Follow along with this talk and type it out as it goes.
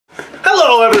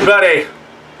Hello everybody!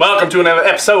 Welcome to another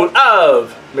episode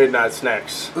of Midnight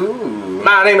Snacks. Ooh.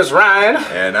 My name is Ryan.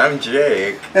 And I'm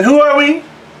Jake. And who are we?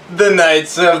 The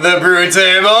Knights of the Brew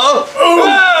Table.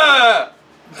 Ah!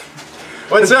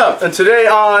 What's up? And today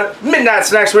on Midnight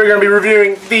Snacks we're going to be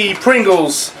reviewing the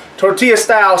Pringles Tortillas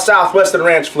Southwestern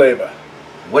Ranch flavor.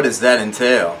 What does that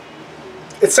entail?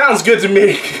 It sounds good to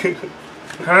me.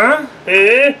 Huh?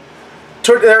 Eh?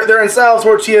 They're in style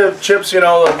tortilla chips, you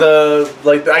know,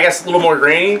 I guess a little more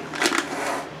grainy.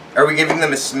 Are we giving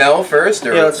them a smell first?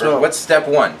 Or, yeah, let's smell. What's step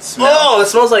one? Smell? Oh, it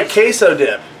smells like queso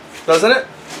dip, doesn't it?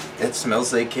 It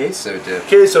smells like queso dip.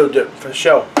 Queso dip, for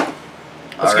sure.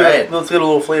 Let's get a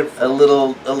little flavor. A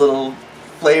little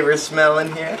flavor smell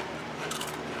in here.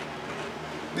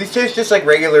 These taste just like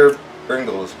regular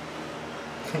Pringles.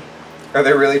 Are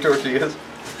they really tortillas?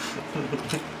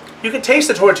 You can taste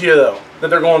the tortilla though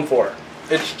that they're going for.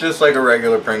 It's just like a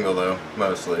regular Pringle though,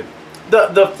 mostly.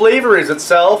 The flavor is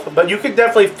itself, but you can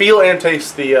definitely feel and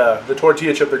taste the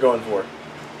tortilla chip they're going for.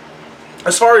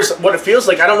 As far as what it feels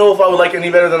like, I don't know if I would like it any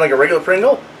better than like a regular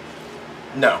Pringle.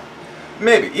 No,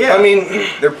 maybe. Yeah. I mean,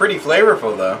 they're pretty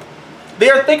flavorful though. They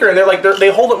are thicker and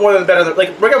they hold it more than better.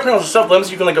 Like regular Pringles are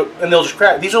self-limits, you can and they'll just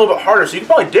crack. These are a little bit harder, so you can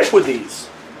probably dip with these.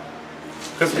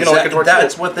 Because you know, like a tortilla.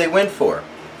 That's what they went for.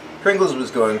 Pringles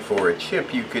was going for a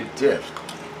chip you could dip,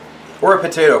 or a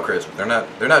potato crisp. They're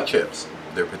not chips.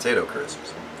 They're potato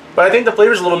crisps. But I think the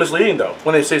flavor's a little misleading though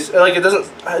when they say like it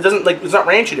doesn't like it's not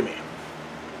ranchy to me.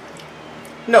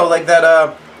 No, like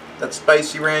that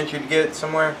spicy ranch you'd get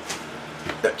somewhere.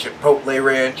 That Chipotle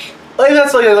ranch. Like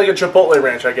that's like a Chipotle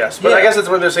ranch, I guess. But yeah. I guess that's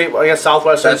where they say. I guess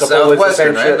Southwestern. That's Chipotle, Southwestern, it's the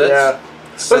same right? shit.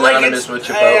 That's yeah. But like it's with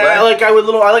Chipotle. I like a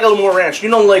little more ranch. You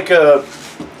know, like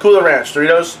Cooler Ranch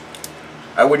Doritos.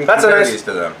 I wouldn't compare these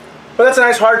to them. But that's a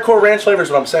nice hardcore ranch flavor is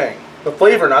what I'm saying. The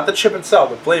flavor, not the chip itself,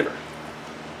 the flavor.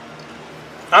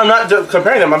 I'm not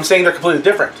comparing them, I'm saying they're completely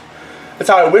different. That's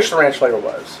how I wish the ranch flavor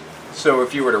was. So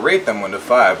if you were to rate them 1 to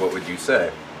 5, what would you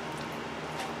say?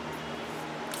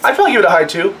 I'd probably give it a high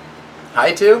 2.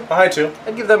 High 2? A high 2.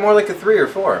 I'd give that more like a 3 or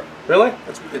 4. Really?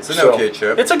 It's an okay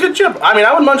chip. It's a good chip. I mean,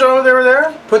 I would munch on if they were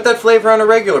there. Put that flavor on a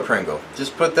regular Pringle.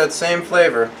 Just put that same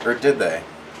flavor, or did they?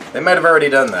 They might have already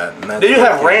done that. And that's they do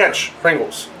have ranch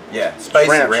Pringles. Yeah,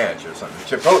 spicy ranch or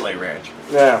something. Chipotle ranch.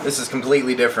 Yeah. This is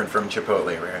completely different from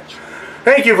Chipotle ranch.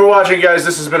 Thank you for watching, guys.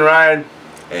 This has been Ryan.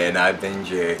 And I've been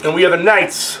Jake. And we are the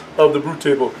Knights of the Brew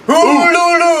Table.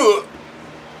 Hoo-loo-loo!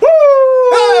 Woo!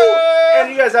 Hey! And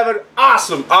you guys have an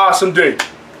awesome, awesome day.